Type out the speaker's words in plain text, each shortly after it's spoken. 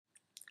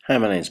Hi,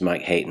 my name is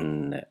Mike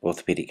Hayton,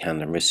 orthopaedic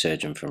hand and wrist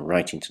surgeon from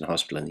Wrightington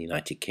Hospital in the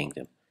United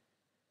Kingdom.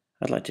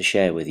 I'd like to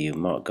share with you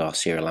Marc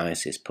Garcia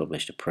Elias'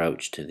 published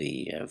approach to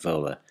the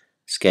Volar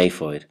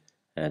Scaphoid,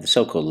 the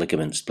so-called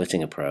ligament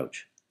splitting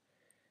approach.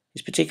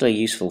 It's particularly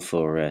useful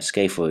for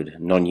scaphoid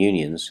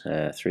non-unions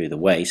through the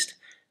waist,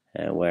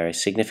 where a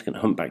significant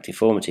humpback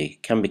deformity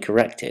can be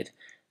corrected,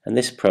 and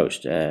this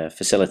approach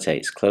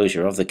facilitates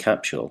closure of the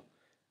capsule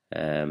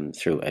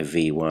through a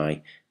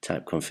VY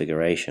type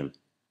configuration.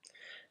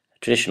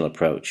 Traditional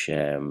approach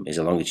is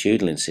a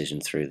longitudinal incision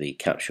through the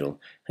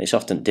capsule, and it's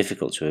often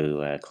difficult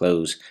to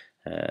close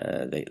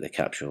the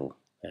capsule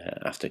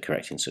after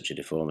correcting such a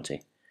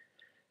deformity.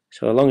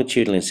 So a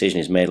longitudinal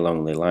incision is made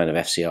along the line of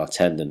FCR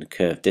tendon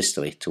curved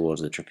distally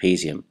towards the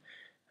trapezium,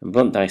 and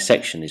blunt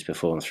dissection is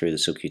performed through the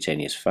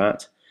subcutaneous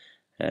fat.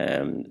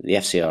 The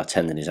FCR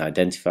tendon is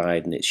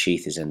identified and its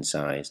sheath is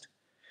incised.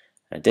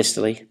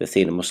 Distally, the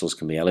thenar muscles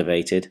can be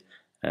elevated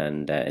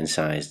and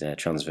incised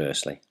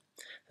transversely.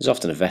 There's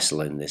often a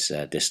vessel in this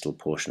distal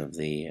portion of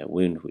the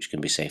wound which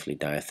can be safely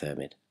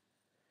diathermied.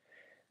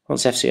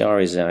 Once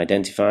FCR is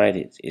identified,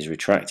 it is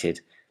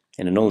retracted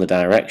in an ulnar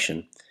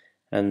direction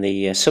and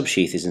the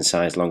subsheath is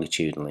incised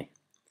longitudinally.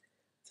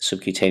 The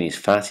subcutaneous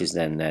fat is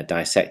then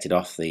dissected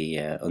off the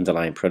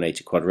underlying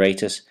pronator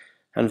quadratus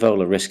and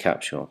volar wrist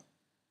capsule.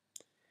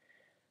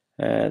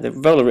 The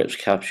volar wrist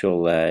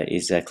capsule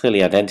is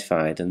clearly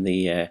identified, and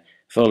the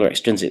volar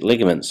extrinsic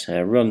ligaments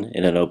run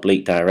in an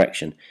oblique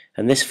direction,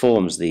 and this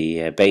forms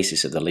the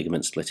basis of the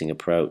ligament splitting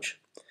approach.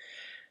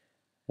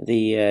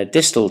 The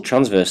distal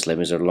transverse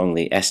limb is along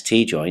the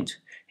ST joint.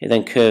 It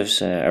then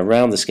curves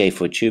around the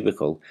scaphoid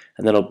tubercle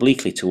and then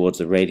obliquely towards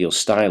the radial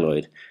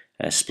styloid,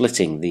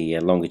 splitting the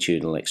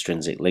longitudinal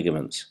extrinsic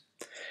ligaments.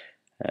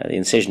 The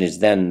incision is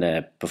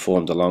then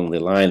performed along the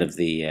line of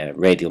the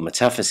radial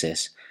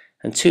metaphysis,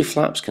 and two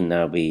flaps can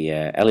now be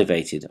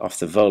elevated off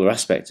the volar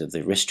aspect of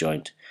the wrist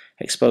joint,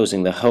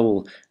 exposing the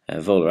whole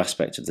volar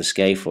aspect of the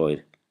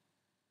scaphoid.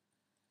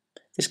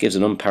 This gives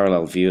an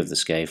unparalleled view of the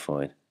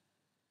scaphoid.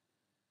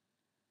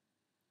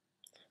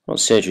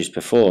 Once surgery is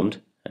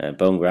performed,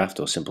 bone graft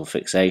or simple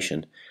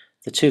fixation,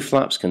 the two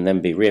flaps can then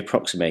be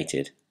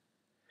reapproximated.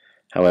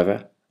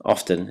 However,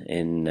 often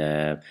in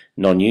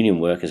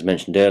non-union work, as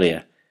mentioned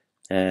earlier,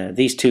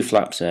 these two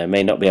flaps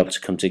may not be able to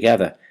come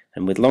together,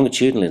 and with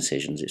longitudinal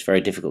incisions it's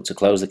very difficult to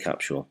close the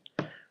capsule.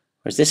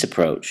 Whereas this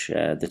approach,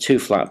 the two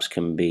flaps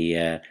can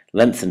be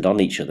lengthened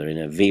on each other in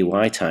a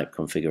VY type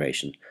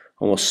configuration,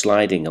 almost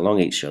sliding along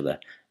each other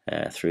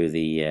through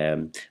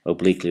the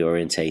obliquely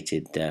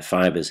orientated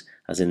fibers,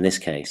 as in this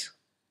case.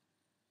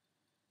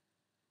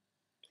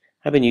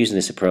 I've been using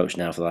this approach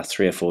now for the last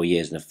 3 or 4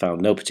 years and have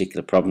found no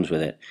particular problems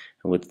with it,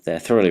 and would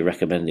thoroughly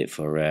recommend it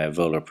for a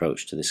volar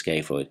approach to the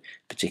scaphoid,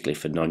 particularly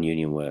for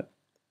non-union work.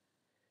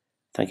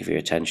 Thank you for your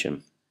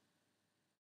attention.